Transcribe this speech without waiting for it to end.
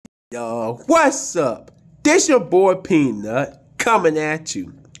Yo, what's up? This your boy Peanut coming at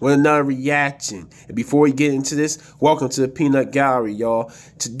you with another reaction. And before we get into this, welcome to the Peanut Gallery, y'all.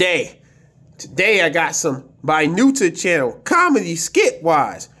 Today I got somebody new to the channel, comedy skit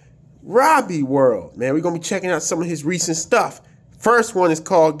wise, Robbie World. Man, we're gonna be checking out some of his recent stuff. First one is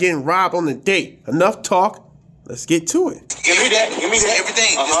called Getting Robbed on a Date. Enough talk. Let's get to it. Give me that. Give me that.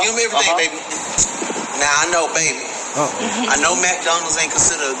 Everything. Just give me everything, baby. Now I know, baby. I know McDonald's ain't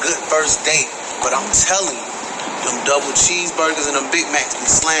considered a good first date, but I'm telling you, them double cheeseburgers and them Big Macs be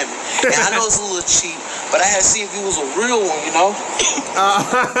slamming. And I know it's a little cheap, but I had to see if he was a real one, you know?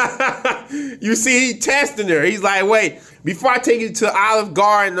 You see, he testing her. He's like, wait, before I take you to Olive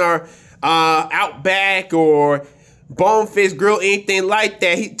Garden or Outback or Bonefish Grill, anything like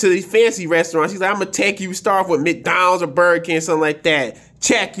that, to these fancy restaurants, he's like, I'm gonna take you, start off with McDonald's or Burger King, something like that.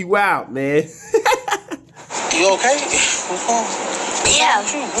 Check you out, man. You okay? What's wrong? Yeah.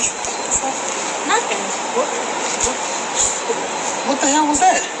 What's wrong? Nothing. What the hell was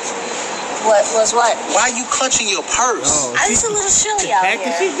that? What was what? Why are you clutching your purse? Oh, I was a little chilly out heck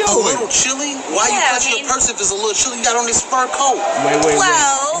is here. she A doing? little chilly? Why you Yeah, clutching I your purse if it's a little chilly? You got on this fur coat. Wait.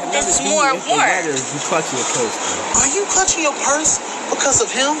 Well, it's more warm. You clutching your purse. Are you clutching your purse because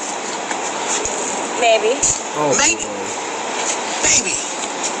of him? Maybe. Oh, Maybe. boy. Baby,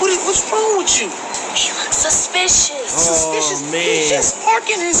 what's wrong with you? He looks suspicious. Suspicious. man. He's just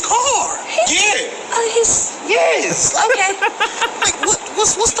parking his car. Yes. Okay. Like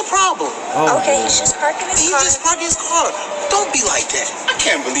what's the problem? Okay, he's just parking his He car. just parking his car. Don't be like that. I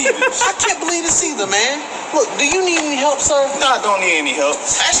can't believe this. I can't believe this either, man. Look, do you need any help, sir? No, I don't need any help.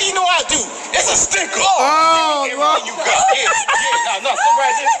 Actually, you know I do. It's a sticker. Oh, Give me Lord. everything you got. Yeah. No, stay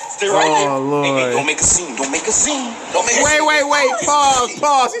right there. Stay right there. Oh, Lord. Hey, don't make a scene. Don't make a scene. Don't make a scene. Wait.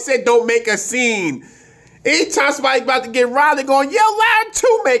 Pause. He said don't make a scene. Anytime somebody's about to get robbed, they're going, yell loud to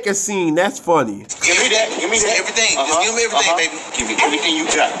make a scene. That's funny. Give me that. Give me that. Everything. Just give me everything, baby. Give me everything you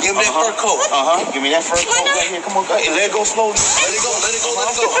got. Give me that fur coat. Give me that fur coat right here. Come on, go ahead. Let it go slowly. Let it go. Give me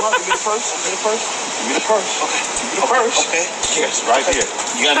the purse. Give me the purse. Give me the purse. Okay. Give me the purse. Okay. Yes, right here.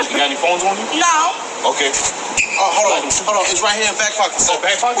 You got any phones on you? No. Okay. Hold on. It's right here in back pocket. So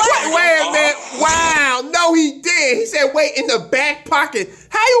Back pocket. Wait a minute. Wow. No, he did. He said, wait, in the back pocket.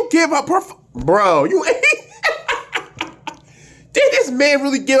 How you give up her... Bro, you ain't... Did this man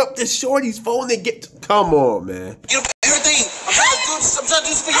really give up this shorty's phone and get... Come on, man. Give everything. I'm trying to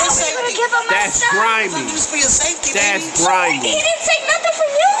do this for your I'm safety. gonna give him my That's stuff. I'm trying to grimy. do this for your safety, That's baby. He grimy. didn't take nothing from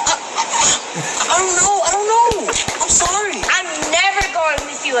you. I don't know. I'm sorry. I'm never going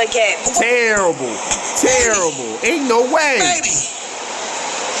with you again. Terrible. Ain't no way. Baby.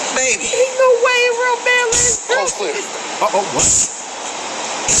 Ain't no way in real man. Phone's clear. What?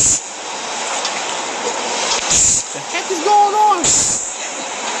 The heck is going on?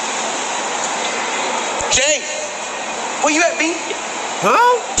 Jay, where you at, B? Huh?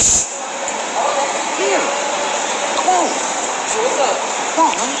 Here. Come on. What's up?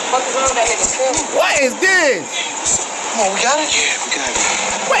 Come on, man. What is wrong with What is this? Come on, we got it? Yeah, we got it.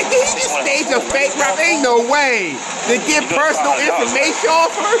 Wait, did he just stage a fake rap? Ain't no way. To get personal information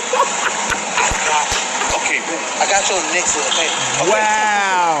off her? Okay, man. I got you on the next one, okay?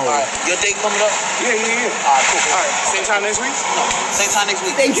 Wow. All right. Your date coming up? Yeah. All right, cool. All right. Same time next week? No, same time next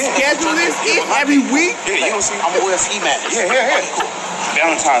week. They schedule this every week? Yeah, you don't see. I'm gonna wear a ski mask. Yeah. Cool.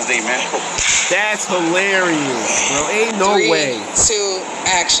 Valentine's Day, man. That's hilarious, bro. Ain't no way. 2,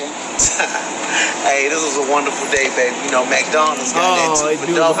 action. Hey, this was a wonderful day, baby. You know, McDonald's got that they 2 for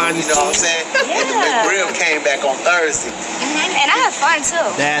do double. behind the You know what I'm saying? And the McRib came back on Thursday. And I had fun too.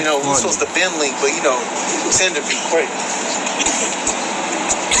 That's You know, we were funny. supposed to bend link, but you know, tend to be quick.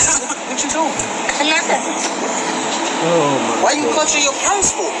 What you doing? Nothing. Oh my. Why you clutching your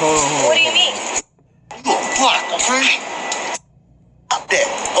purse for? Hold on. What do you mean? You a block, okay? Up there,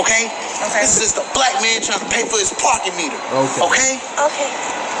 okay? This is just a black man trying to pay for his parking meter. Okay. Okay.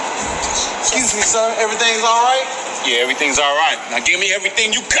 Excuse me, sir. Everything's all right? Yeah, everything's all right. Now give me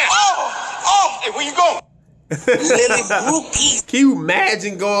everything you got. Oh! Hey, where you going? Lily Brookies. Can you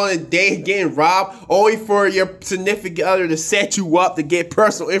imagine going on a date getting robbed only for your significant other to set you up to get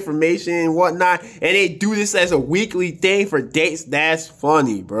personal information and whatnot, and they do this as a weekly thing for dates? That's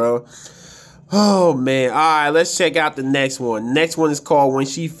funny, bro. Oh man. All right, let's check out the next one. Next one is called When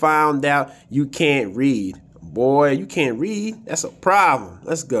She Found Out You Can't Read. Boy, you can't read? That's a problem.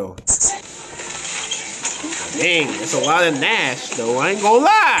 Let's go. Dang, that's a lot of Nash though, I ain't gonna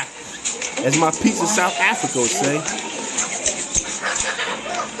lie. As my piece of South Africa would say.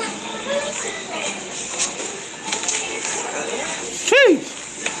 Sheesh.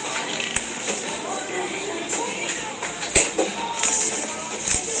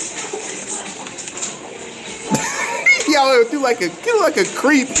 Yo, do like a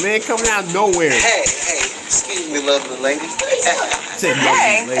creep, man, coming out of nowhere. Hey, excuse me, lovely lady.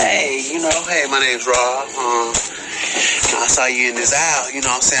 Hey, you know, hey, my name's Rob. I saw you in this aisle, you know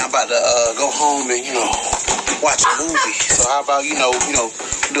what I'm saying? I'm about to go home and, you know, watch a movie. So how about, you know,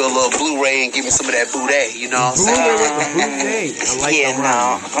 do a little Blu-ray and give me some of that boudet, you know what I'm saying? Boudet. I like yeah, the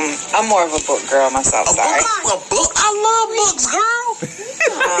no. I'm more of a book girl myself, sorry. A book? I love books, girl.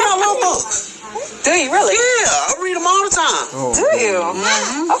 I love books. Do you really? Yeah, I read them all the time. Oh, Do you?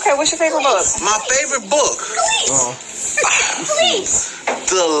 Mm-hmm. Okay, what's your favorite book? My favorite book. Please.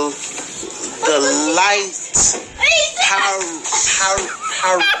 The light.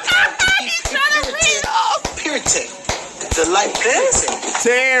 Puritan. The light Puritan.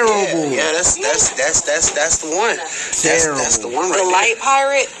 Terrible. Yeah, that's the one. Terrible. That's the one right The there. Light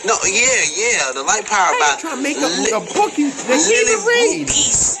Pirate? No, yeah, the light pirate How by you trying to make a book you can't Lily even read?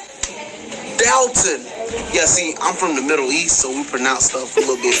 Peace Dalton. Yeah, see, I'm from the Middle East, so we pronounce stuff a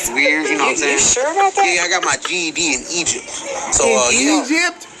little bit weird. You know what I'm saying? You sure about that? Yeah, I got my GED in Egypt. So In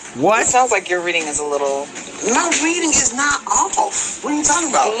Egypt? What? It sounds like your reading is a little... My reading is not off. What are you talking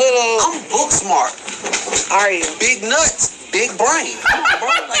about? A little... I'm book smart. Are you? Big nuts, big brain. Come on, bro.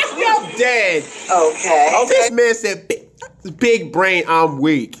 Like, I'm dead. Okay. This man said, big brain, I'm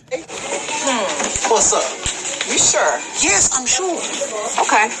weak. what's up? You sure? Yes, I'm sure.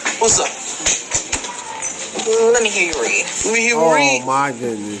 Okay. What's up? Let me hear you read. Let me hear you Oh, read. my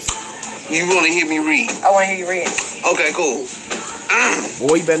goodness. You want to hear me read? I want to hear you read. Okay, cool.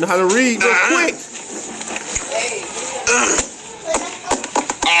 Boy, you better know how to read real quick.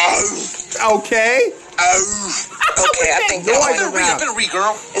 Okay. Okay, I think No, that I might, don't I'm finna read,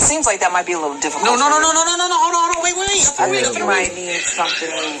 girl. it seems like that might be a little difficult. No, for you. hold on, wait. I think you might need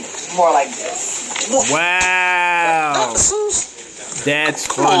something more like this. Wow. Dr. Seuss. That's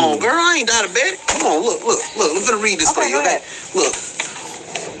Come on, funny. girl, I ain't died of bed. Come on, look. I'm finna read this for Okay, you, go okay? ahead. Look.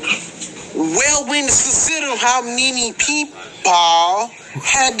 Well, when it's considered how many people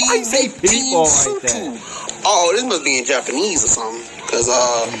had Why you these say people like that? Oh, this must be in Japanese or something. Cause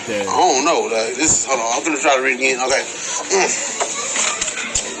Okay. I don't know. This is hold on. I'm gonna try to read it again. Okay.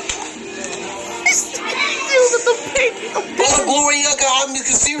 For the glory of God, I'm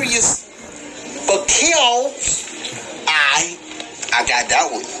serious. But kill, I got that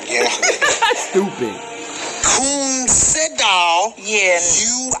one. Yeah. Stupid. Kun Sedal. Yeah.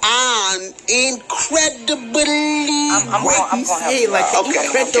 You are incredibly. I'm going to help Hey, you like out. Okay,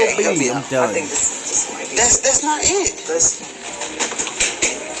 incredibly. help me I'm out. I telling think you. this might be... That's not it.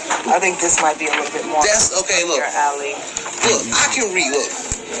 I think this might be a little bit more That's okay. Look, your alley. look. I can read. Look.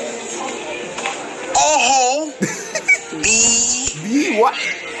 Oh, the What?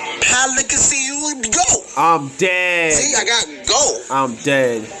 Palicacy would go. I'm dead. See, I got go. I'm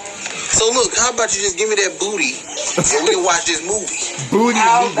dead. So look, how about you just give me that booty and we can watch this movie? Booty.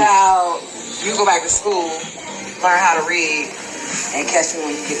 How movie. about you go back to school, learn how to read, and catch me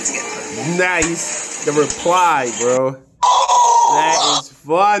when you get it together? Nice. The reply, bro. That is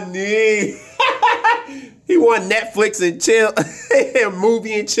funny. He want Netflix and chill,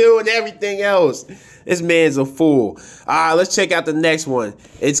 movie and chill and everything else. This man's a fool. All right, let's check out the next one.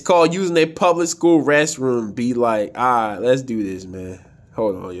 It's called using a public school restroom. Be like, all right, let's do this, man.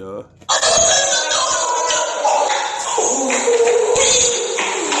 Hold on, y'all.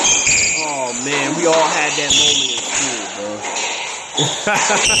 Oh man, we all had that moment in school, bro.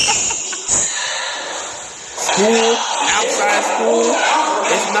 School, outside school,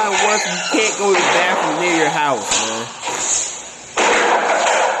 it's not worth it. You can't go to the bathroom near your house, man.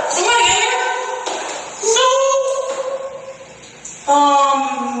 Somebody in here? No.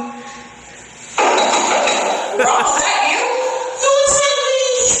 Rob, is that you? No, it's not me.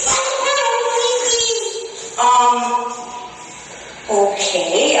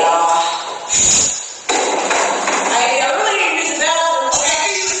 Okay, I really need to use the bathroom.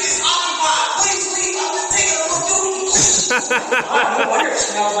 Okay, it's occupied. Please leave. I'm just taking a little duty. No wonder it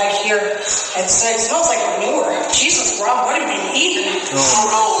smells like here. It smells like manure. Jesus, Rob, what have you been eating?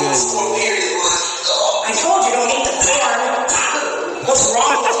 Oh my goodness. I told you don't eat the corn. What's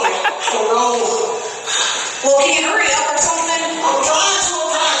wrong with you? Well, can you hurry up or something? I'm trying to.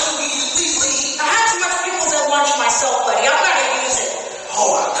 Please leave. I had too much pickles at lunch myself, buddy. I'm not gonna use it.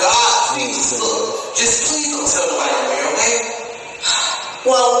 Oh my God! Please look. Just please don't tell nobody I'm here, okay?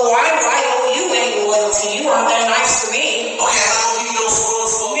 Well, why do I owe you any loyalty? You weren't that nice to me. Okay, I don't give you no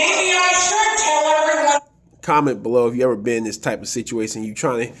spoilers. Maybe I should tell everyone. Comment below if you ever been in this type of situation. You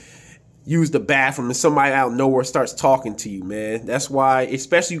trying to use the bathroom and somebody out of nowhere starts talking to you, man. That's why,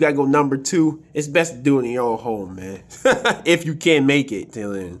 especially you gotta go number 2. It's best to do it in your own home, man. If you can make it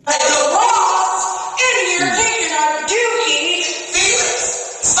till then. Like the Rob in here taking a not do, Keith.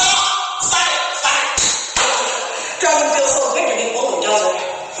 Felix, stop. Stop it. Doesn't feel so big to be bullied, does it?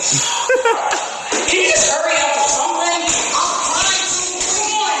 Can you just hurry up or something? I'm trying to.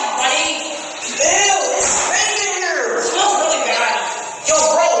 Come on, buddy. Ew, it's stinking here. It smells really bad. Yo,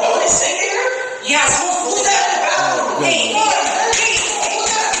 bro, don't it stink here? Yeah, it smells really bad in the bathroom. Hey,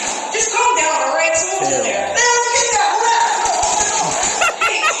 just calm down, all right? Someone's in there. Get that.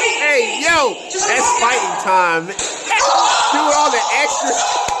 Hey, yo, that's fighting time. Doing all the extra.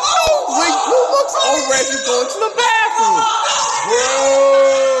 Who looks over as you go into the bathroom?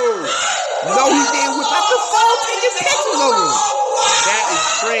 Bro. No, he didn't whip out the phone taking pictures of him. That is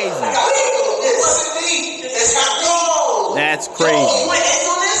crazy. That's crazy.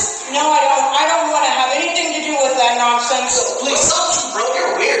 No, I don't want to have anything to do with that nonsense. Please, something, bro.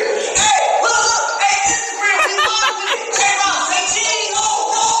 You're weird. Hey, look. Hey, Instagram, we live with it. Hey, Ron, say cheese. No.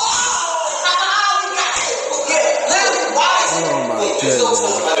 Yeah, literally, why? Oh, my goodness.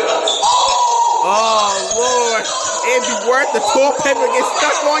 Oh, Lord. It'd be worth the toilet paper get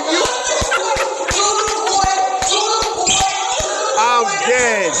stuck on you. I'm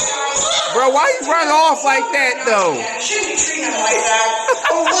dead. Bro, why you run off like that, though? Shouldn't be treating him like that.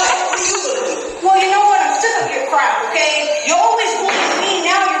 Or what? Well, you know what? I'm sick of your crap, okay? You always bullying me,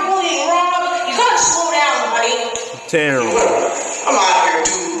 now you're bullying Rob. You gotta slow down, buddy. Terrible. I'm out of here,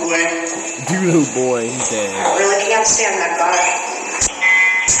 dude, boy. Doodoo boy, he's dead. I really can't stand that guy.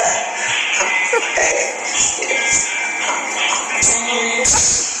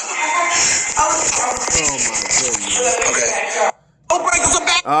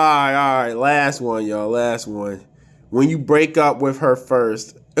 All right, last one, y'all, last one. When you break up with her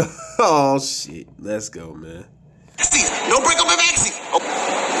first. Oh, shit. Let's go, man. No break up with Maxie. Oh.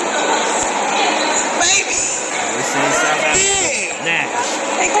 Baby. Yeah. Nash.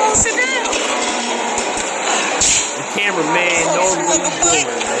 Hey, go on, sit down. The cameraman knows what he's doing,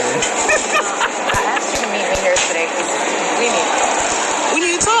 man. I asked you to meet me here today because we need to talk. We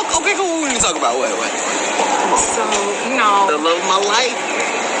need to talk? Okay, cool. We need to talk about what? So, you know. The love of my life.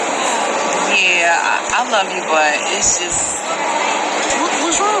 Yeah, I love you, but it's just...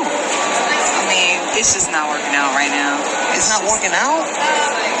 What's wrong? I mean, it's just not working out right now. It's not working out?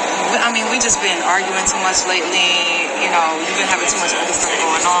 I mean, we just been arguing too much lately. You know, you've been having too much other stuff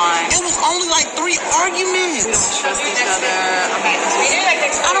going on. It was only like 3 arguments. We don't trust each other. I mean,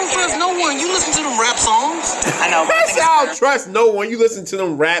 I don't trust no one. You listen to them rap songs. I know, but That's how I don't trust no one. You listen to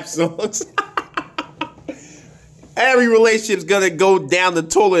them rap songs. Every relationship's gonna go down the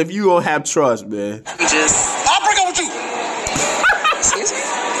toilet if you don't have trust, man. we just... I'll break up with you. Excuse me?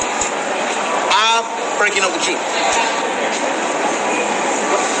 I'm breaking up with you.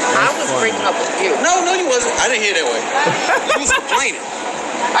 I was breaking up with you. No, you wasn't. I didn't hear that way. You was complaining.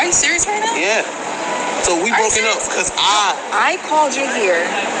 Are you serious right now? Yeah. So we broken up because I called you here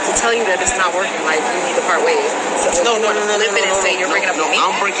to tell you that it's not working. Like, we need to part ways. So No. Flip it and say you're breaking up with me.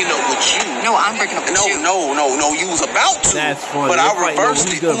 I'm breaking up with you. No, I'm breaking up with you. No. You was about to. That's funny. But I reversed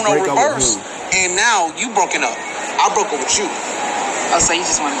it. Gonna break up Reverse. with And now you broken up. I broke up with you. Oh, so you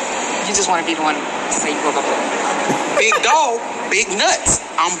just want to be the one to say you broke up with me. Big dog, big nuts.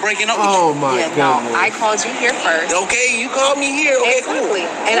 I'm breaking up with Oh, you. my Yeah, goodness. no, I called you here first. Okay, you called me here. Okay, Exactly.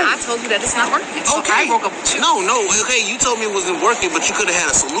 cool. And I told you that it's not working. So Okay. I broke up with you. No. Okay, you told me it wasn't working, but you could have had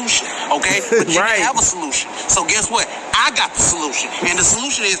a solution. Okay, but you Right. didn't have a solution. So guess what? I got the solution, and the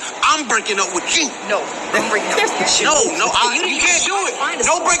solution is I'm breaking up with you. No, I'm breaking up with you. You can't do it.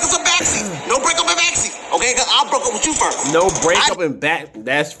 No breakups or backsies. No breakup and backsies. Okay, because I broke up with you first. No breakup and back.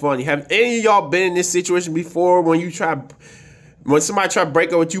 That's funny. Have any of y'all been in this situation before when somebody try to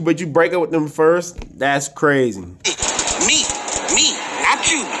break up with you, but you break up with them first? That's crazy. Me, not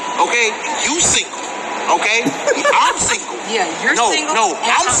you. Okay, you single. Okay, I'm single. Yeah, you're single. No,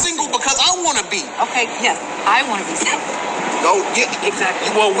 I'm single because I want to be. Okay, yes, I want to be single. No, yeah,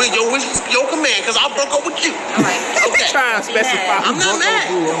 Exactly. Well, your wish is your command because I broke up with you. All right. Okay. Trying to specify. I'm not mad.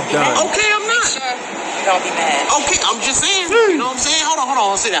 I'm done. Okay, I'm not. Sure, you don't be mad. Okay, I'm just saying. You know what I'm saying? Hold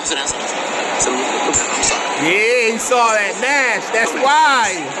on. Sit down. So, I'm sorry. Yeah, he saw that Nash. That's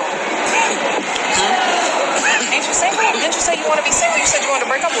why. Ain't you single? Didn't you say you want to be single? You said you want to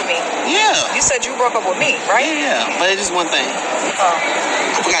break up with me. Yeah. You said you broke up with me, right? Yeah, but it's just one thing.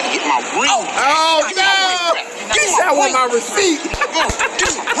 I forgot to get my ring. Oh, no. He said I want my receipt.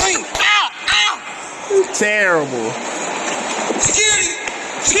 Get my ring. Ow. Terrible.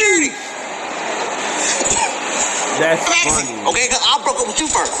 Security. That's funny. Okay, because I broke up with you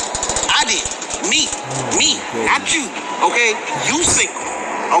first. I did. Me, not you. Okay, you single.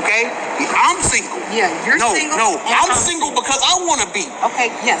 Okay, I'm single. Yeah, you're single. No, I'm single because I want to be. Okay,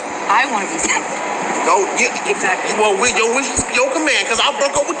 yes, I want to be single. Go get Exactly. Well, with your wish is your command, because I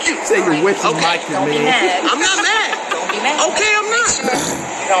broke up with you. Say your wish is Okay. my Don't be command. mad. I'm not mad. Don't be mad. Okay, I'm not.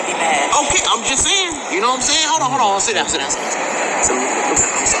 Don't be mad. Okay, I'm just saying. You know what I'm saying? Hold on. Sit down. So, look,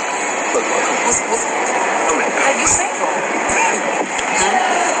 I'm sorry. Look, What's come here. are you single?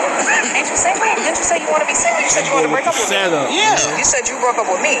 Ain't you single? Didn't you say you want to be single? You said you want to break up with me. Set up. Yeah. You said you broke up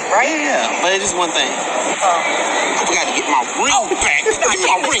with me, right? Yeah, but it's one thing. I forgot to get my ring back. Give me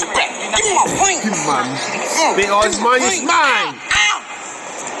my ring back. Give me my ring. Give me my spend all this money. It's mine.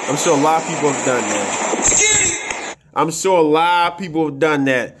 I'm sure a lot of people have done that. I'm sure a lot of people have done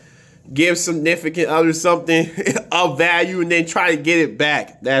that. Give significant other something of value and then try to get it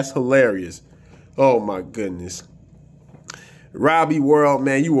back. That's hilarious. Oh my goodness. Robbie World,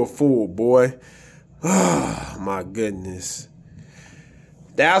 man, you a fool, boy. Oh my goodness.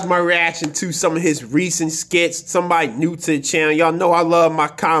 That was my reaction to some of his recent skits. Somebody new to the channel. Y'all know I love my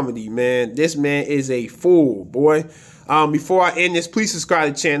comedy, man. This man is a fool, boy. Before I end this, please subscribe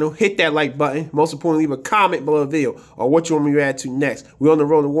to the channel. Hit that like button. Most importantly, leave a comment below the video or what you want me to react to next. We're on the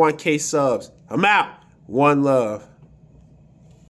road to 1K subs. I'm out. One love.